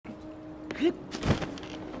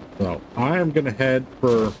So I am gonna head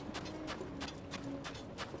for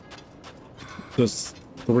these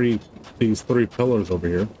three pillars over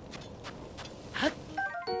here.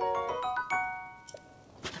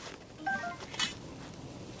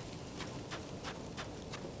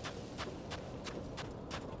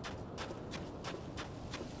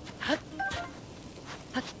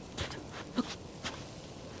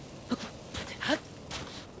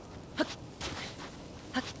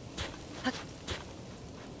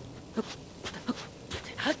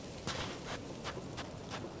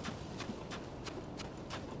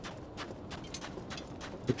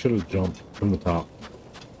 Should have jumped from the top.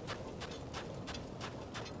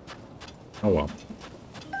 Oh well.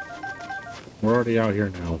 We're already out here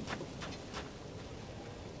now.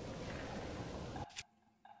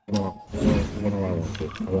 What do I want?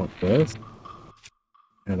 I want this.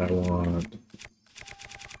 And I want...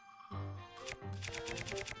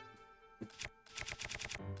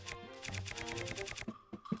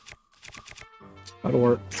 That'll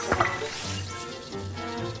work.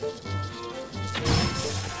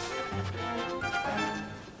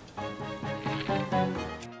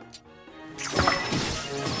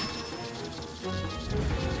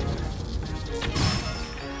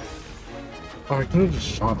 Oh, I could have just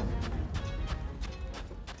shot them.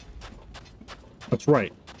 That's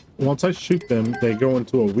right. Once I shoot them, they go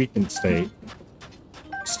into a weakened state.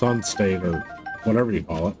 Stunned state, or whatever you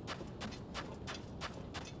call it.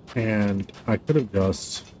 And I could have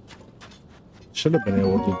just... Should have been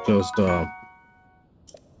able to just,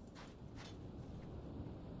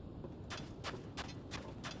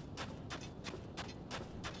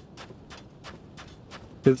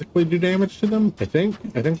 physically do damage to them, I think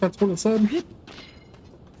that's what it said.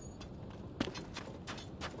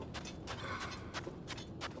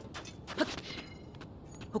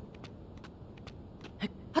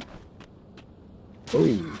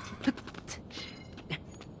 Oh.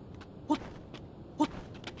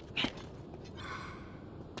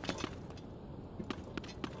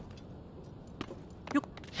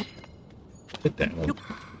 Get down.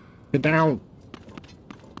 Get down.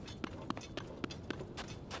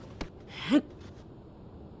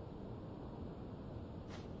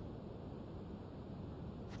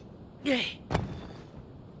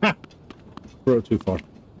 Ha! Throw too far.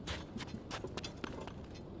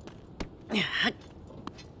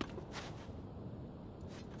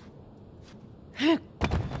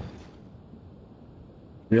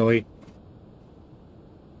 Really?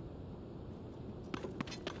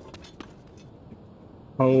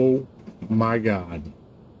 Oh my god.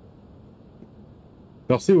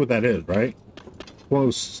 Y'all see what that is, right? One of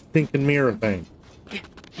those stinking mirror thing.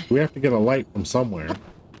 We have to get a light from somewhere.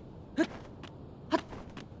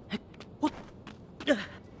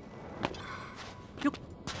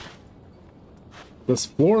 This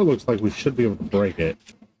floor looks like we should be able to break it.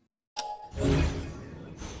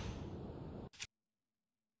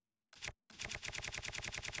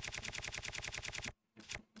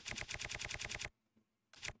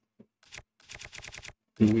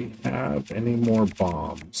 Do we have any more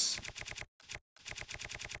bombs?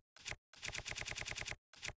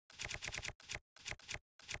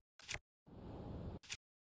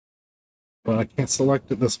 But I can't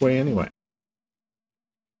select it this way anyway.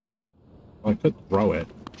 I could throw it.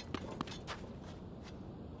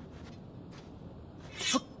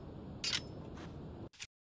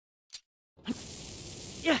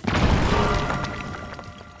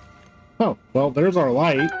 Oh, well, there's our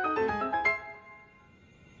light.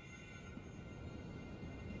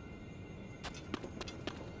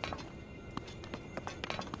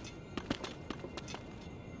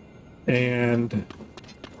 And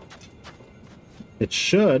it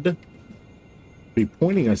should be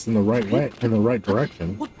pointing us in the right way, in the right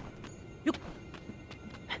direction.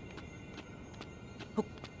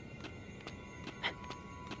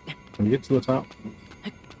 Can we get to the top?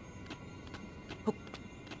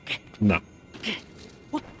 No.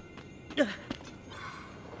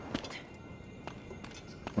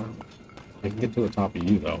 I can get to the top of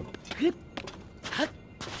you, though.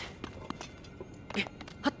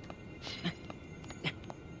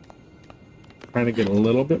 Trying to get a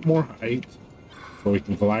little bit more height so we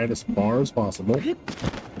can glide as far as possible,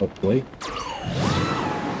 hopefully.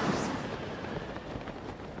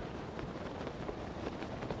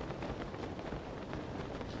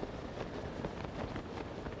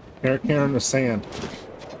 Eric here in the sand.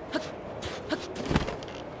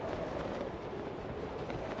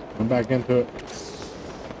 I'm back into it.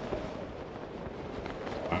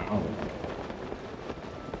 Wow.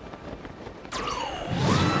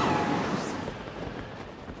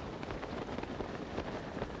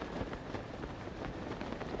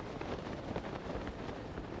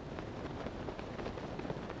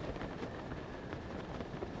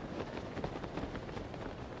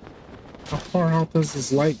 far out does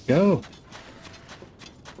this light go?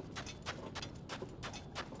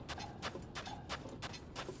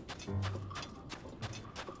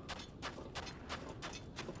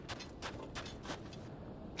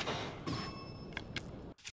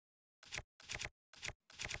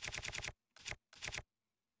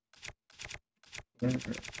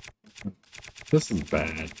 This is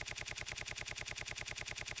bad.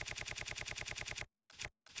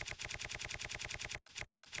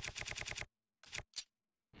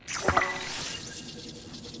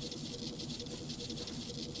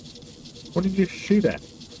 What did you shoot at?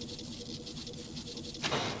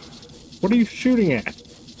 What are you shooting at?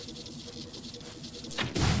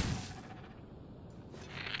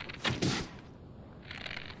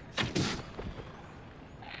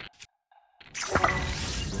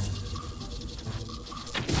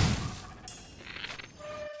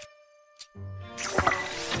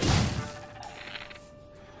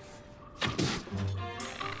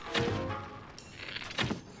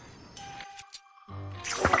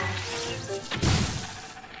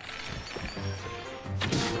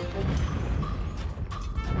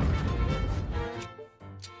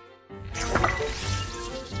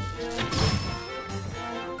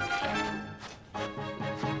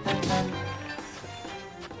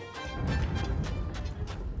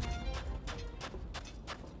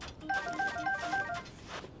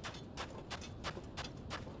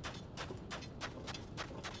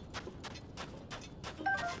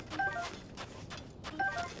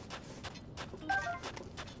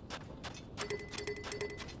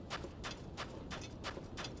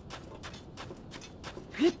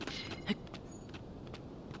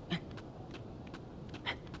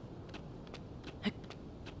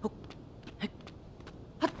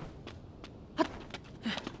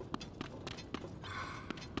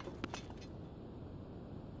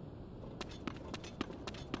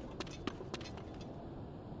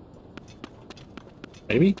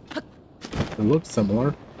 Maybe? It looks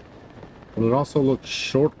similar, but it also looks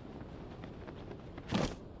short.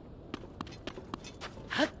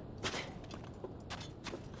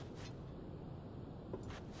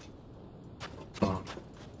 Oh.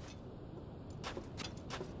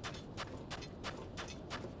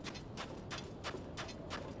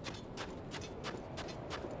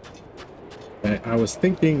 I was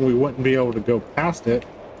thinking we wouldn't be able to go past it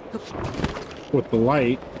with the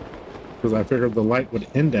light, because I figured the light would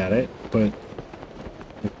end at it, but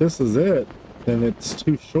if this is it, then it's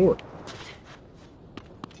too short.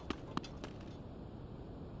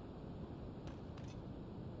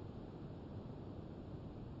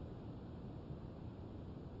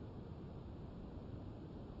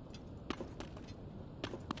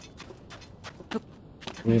 I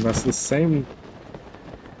mean, that's the same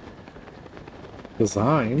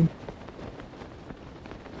design.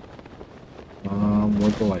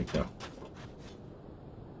 Where'd the light go?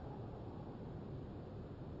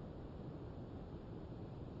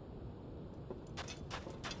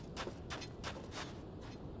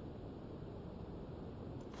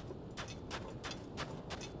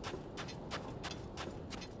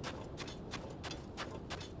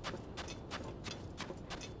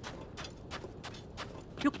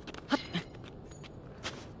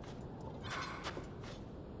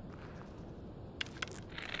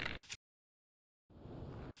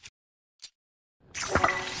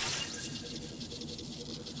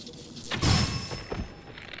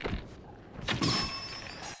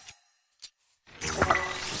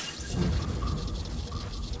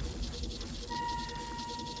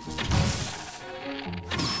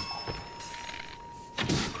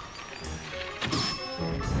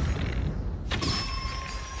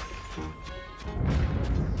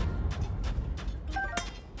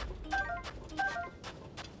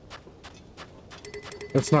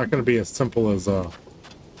 It's not going to be as simple as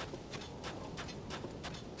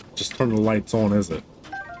just turn the lights on, is it?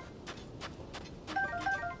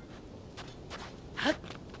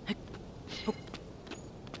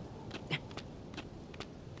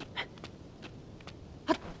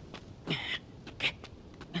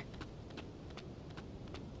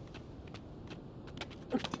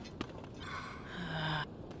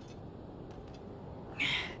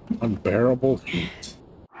 Unbearable heat.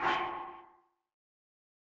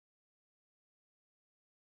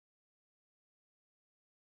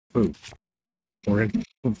 Food. We're in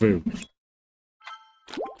food.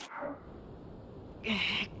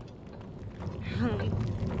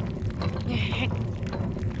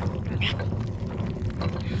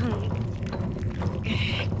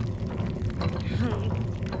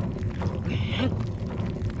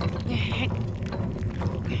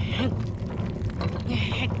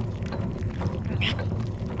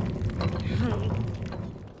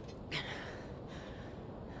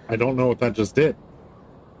 I don't know what that just did.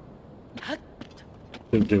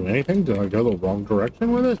 Did it do anything? Did I go the wrong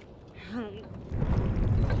direction with it?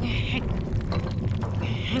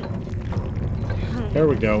 There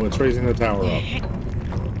we go. It's raising the tower up.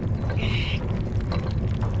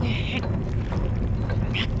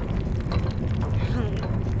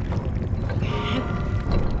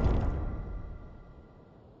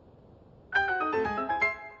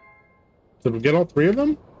 Did we get all three of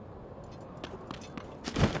them?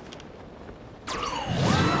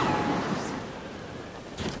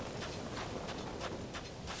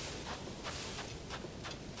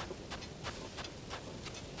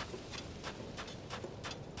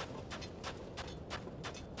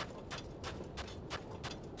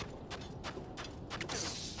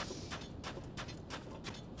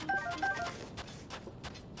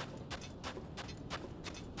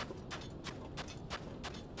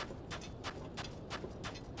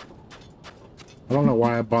 I don't know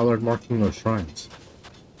why I bothered marking those shrines.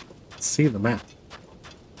 Let's see the map.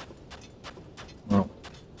 Well,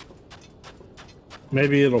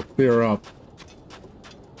 maybe it'll clear up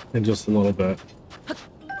in just a little bit.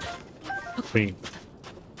 I mean,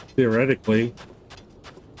 theoretically,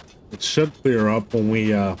 it should clear up when we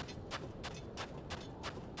get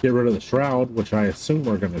rid of the shroud, which I assume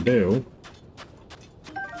we're going to do.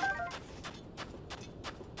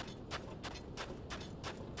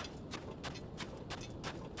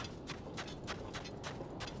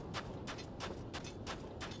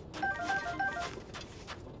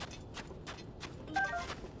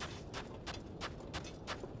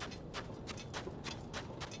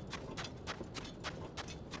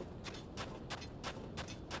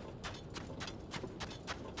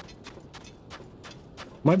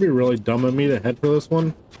 Might be really dumb of me to head for this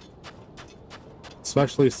one,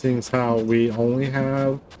 especially seeing how we only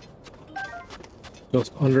have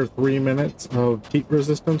just under 3 minutes of heat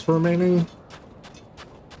resistance remaining,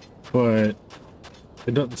 but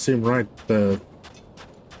it doesn't seem right that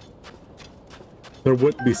there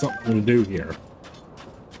wouldn't be something to do here,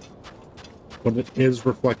 but it is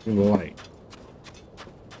reflecting the light.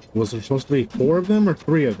 Was there supposed to be 4 of them or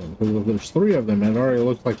 3 of them? Because if there's 3 of them, it already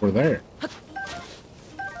looks like we're there.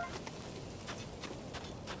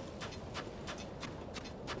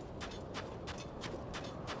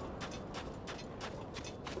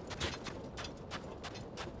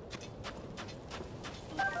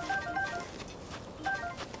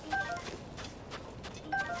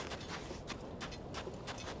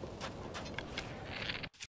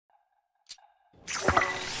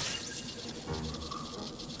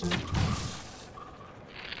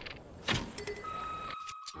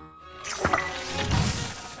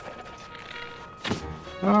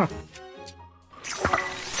 Ah.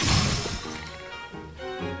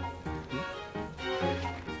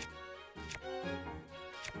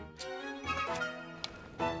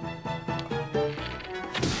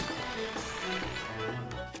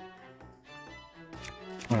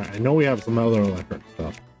 Alright, I know we have some other electric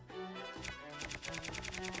stuff.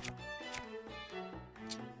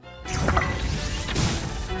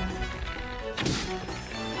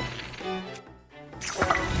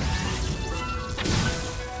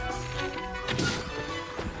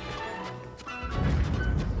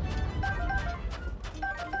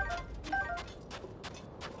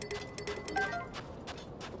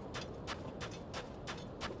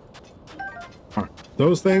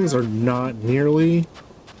 Those things are not nearly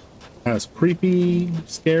as creepy,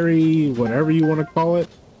 scary, whatever you want to call it,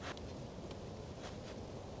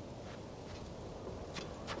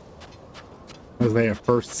 as they have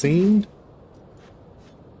first seemed.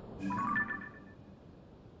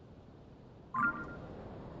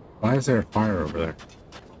 Why is there a fire over there?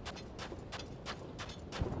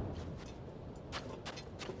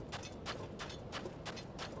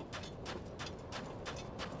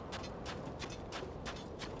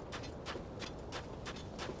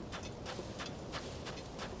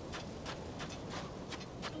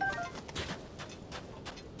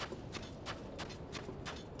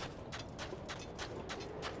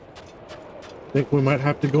 I think we might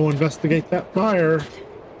have to go investigate that fire.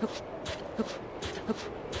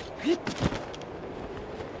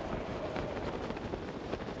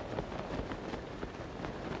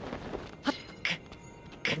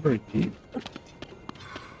 Very deep.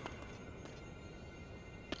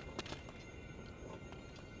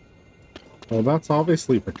 Well, that's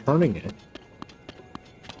obviously for turning it.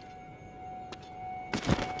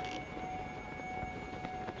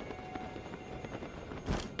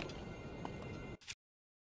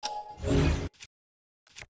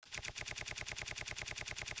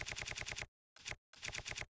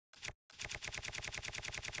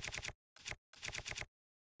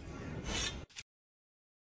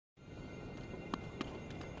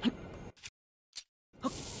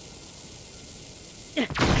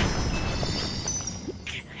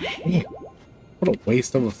 What a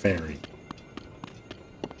waste of a ferry.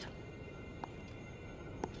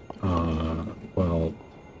 Well,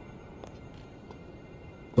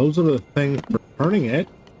 those are the things for turning it.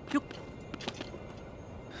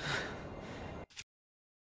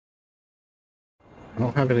 I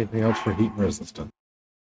don't have anything else for heat resistant.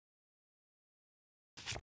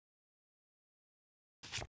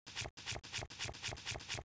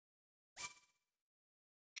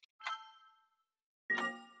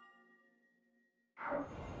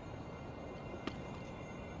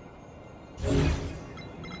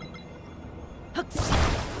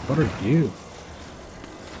 What are you?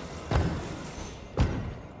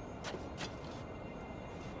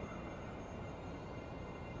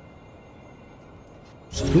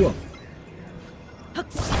 There's two of them.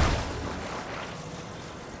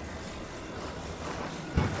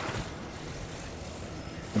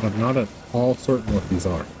 But I'm not at all certain what these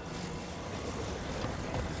are.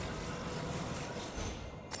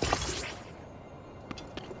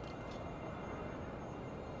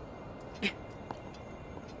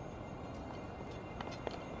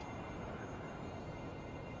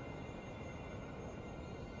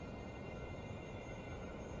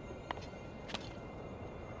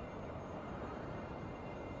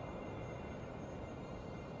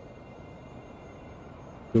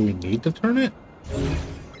 Do we need to turn it?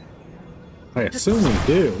 I assume we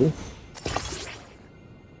do.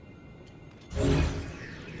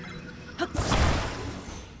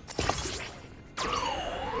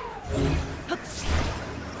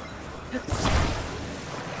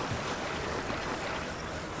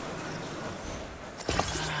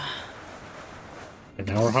 And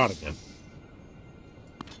now we're hot again.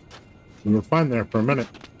 We were fine there for a minute.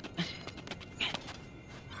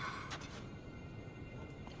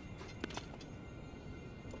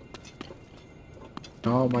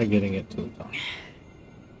 How am I getting it to the top?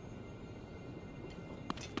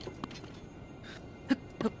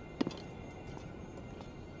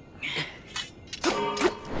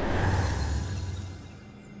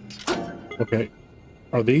 Okay.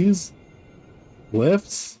 Are these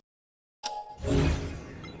lifts?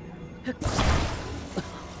 Is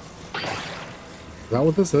that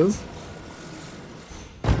what this is?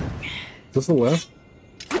 Is this a lift?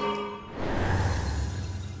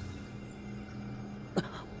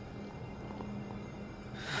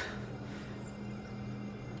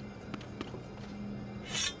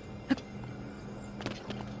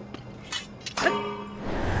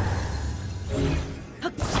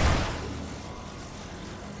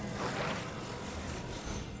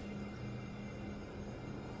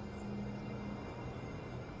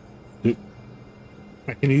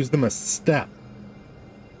 I can use them as step.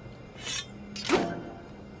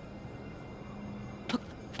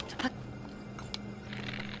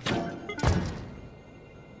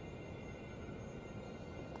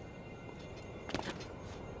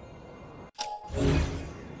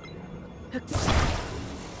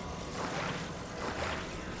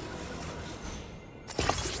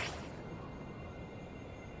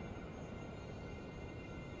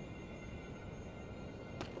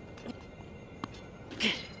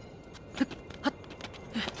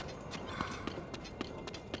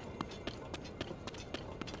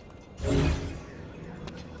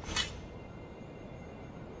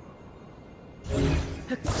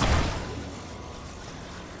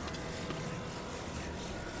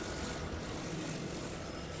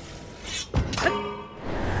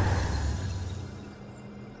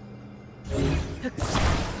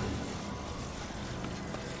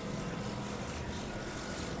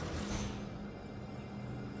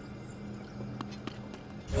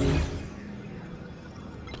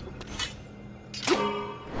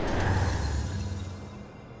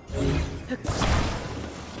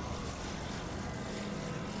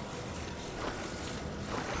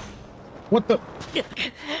 What the?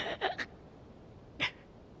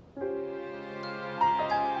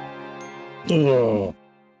 Oh.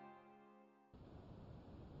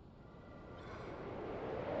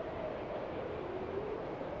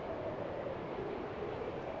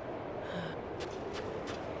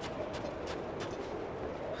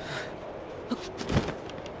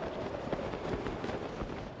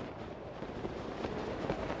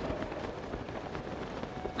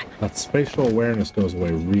 That spatial awareness goes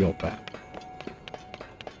away real fast.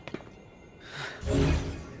 Can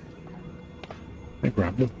I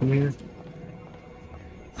grab them from here?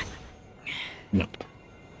 No.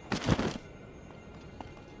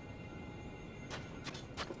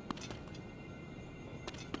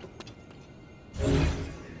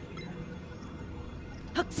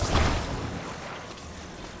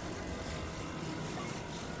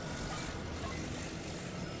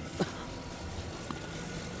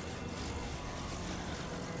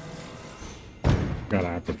 Gotta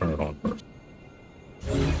have to turn it on first.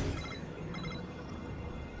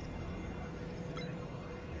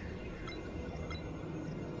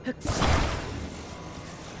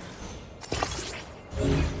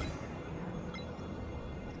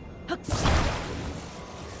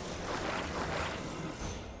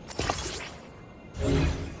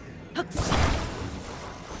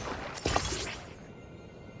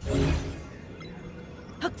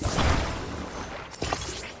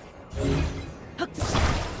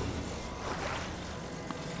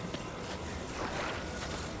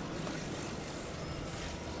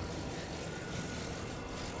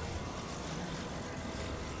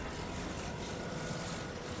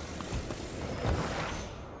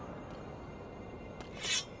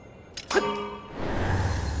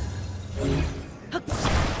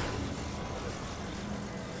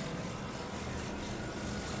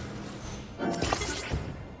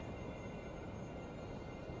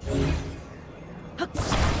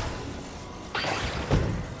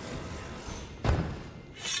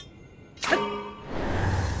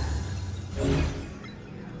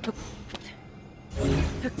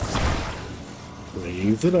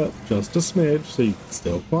 Raise it up just a smidge so you can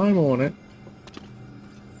still climb on it.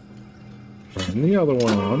 Turn the other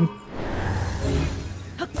one on.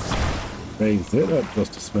 Raise it up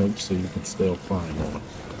just a smidge so you can still climb on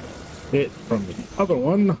it from the other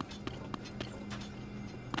one.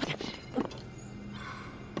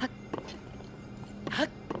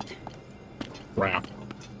 Crap.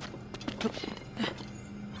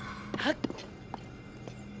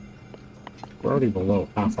 We're already below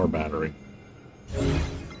half our battery.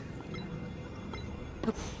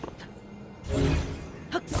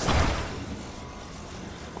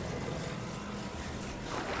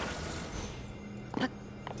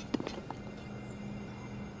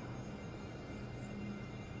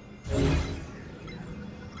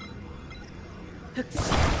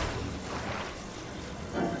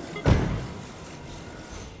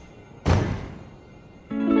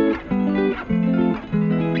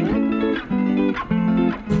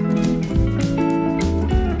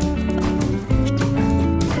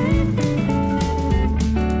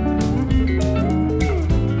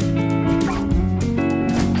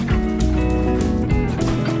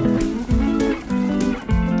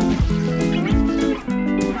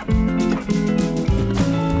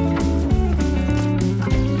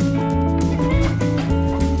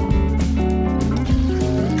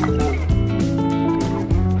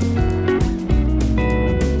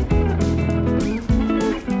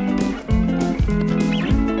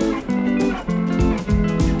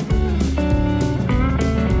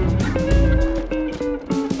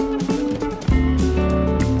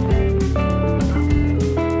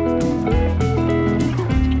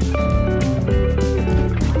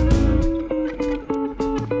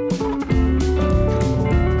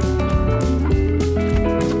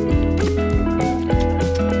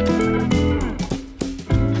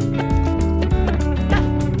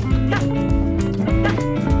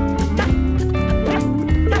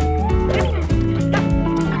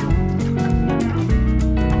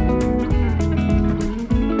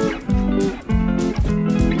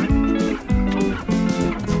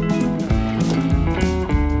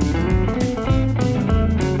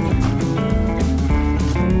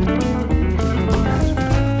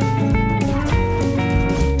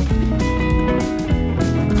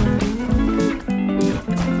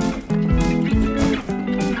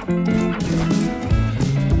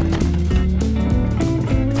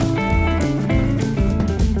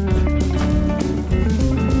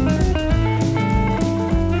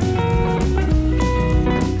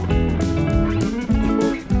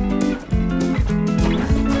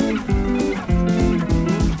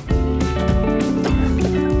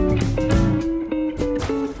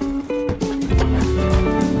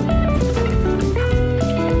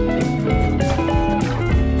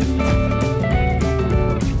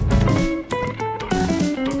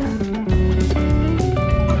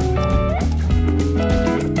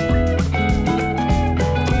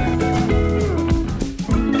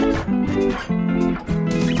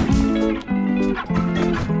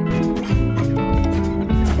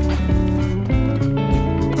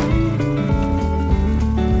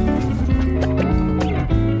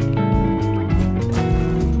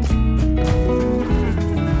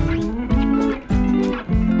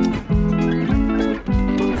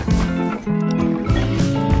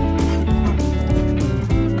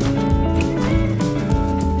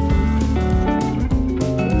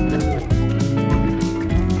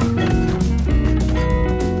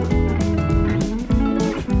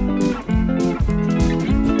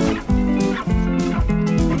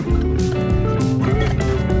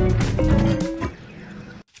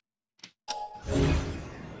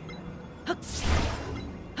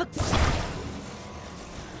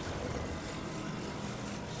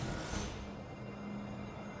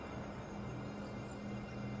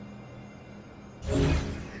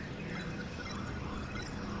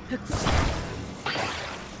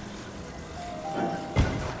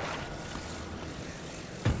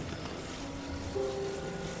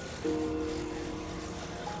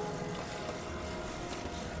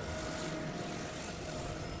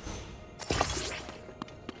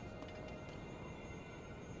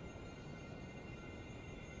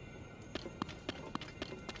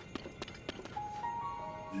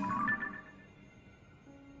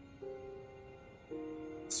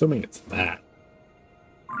 Assuming it's that.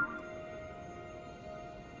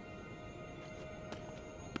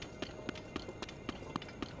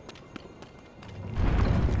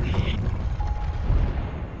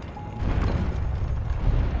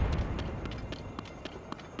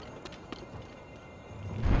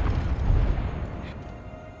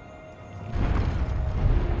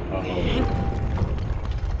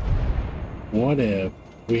 What if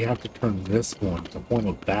we have to turn this one to point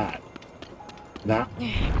at that? That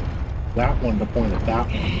one to point at that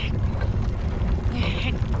one.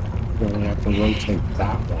 Then we have to rotate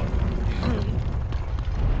that one.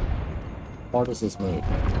 How does this move?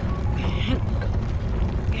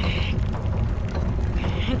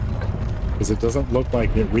 Because it doesn't look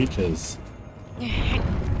like it reaches.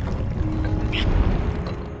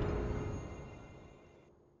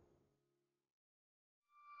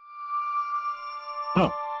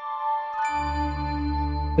 Oh.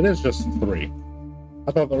 It is just 3.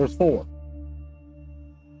 I thought there was 4.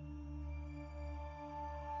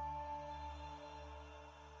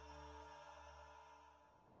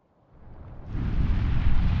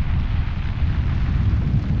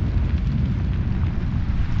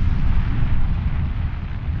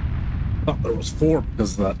 I thought there was 4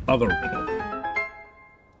 because of that other middle.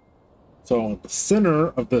 So the center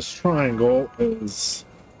of this triangle is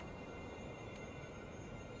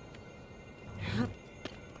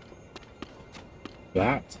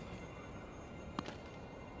that,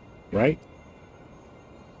 right?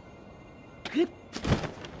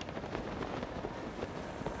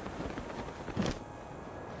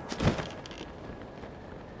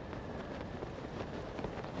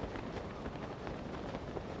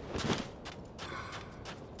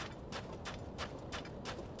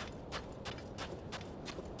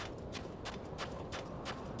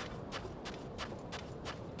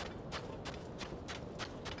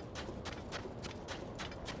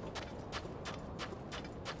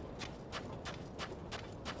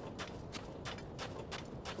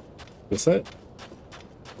 Is it?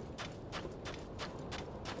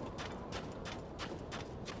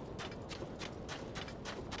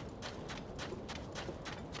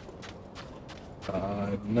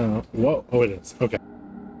 No. Whoa. Oh, it is. Okay.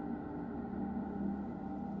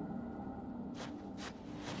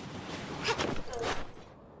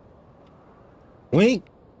 Link.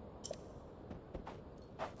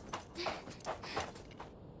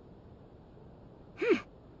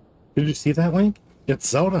 Did you see that, Link? It's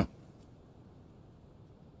Zelda.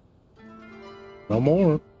 No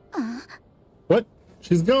more. What?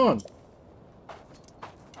 She's gone.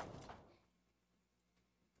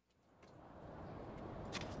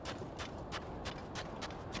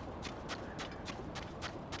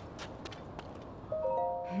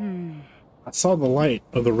 I saw the light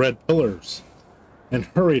of the red pillars and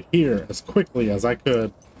hurried here as quickly as I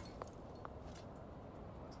could.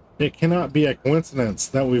 It cannot be a coincidence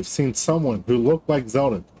that we've seen someone who looked like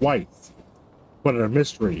Zelda twice, but a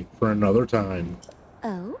mystery for another time.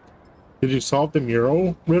 Oh? Did you solve the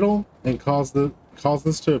mural riddle and cause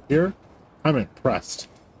this to appear? I'm impressed.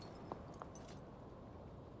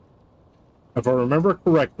 If I remember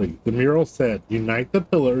correctly, the mural said, "Unite the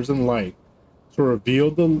pillars in light to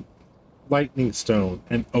reveal the lightning stone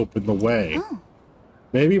and open the way." Oh.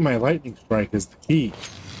 Maybe my lightning strike is the key.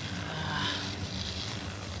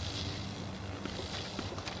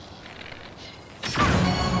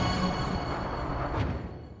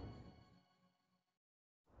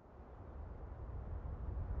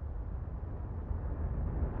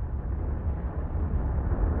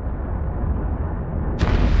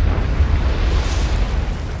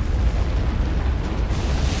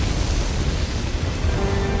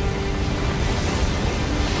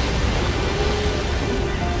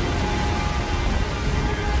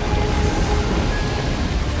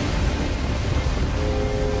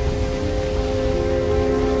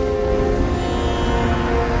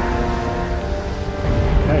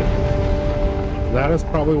 That is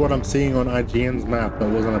probably what I'm seeing on IGN's map that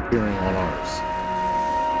wasn't appearing on ours.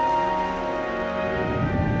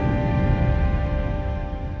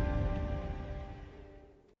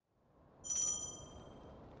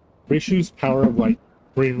 Rishu's power of light.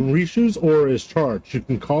 When Rishu's aura is charged, you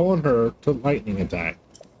can call on her to lightning attack.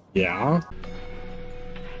 Yeah?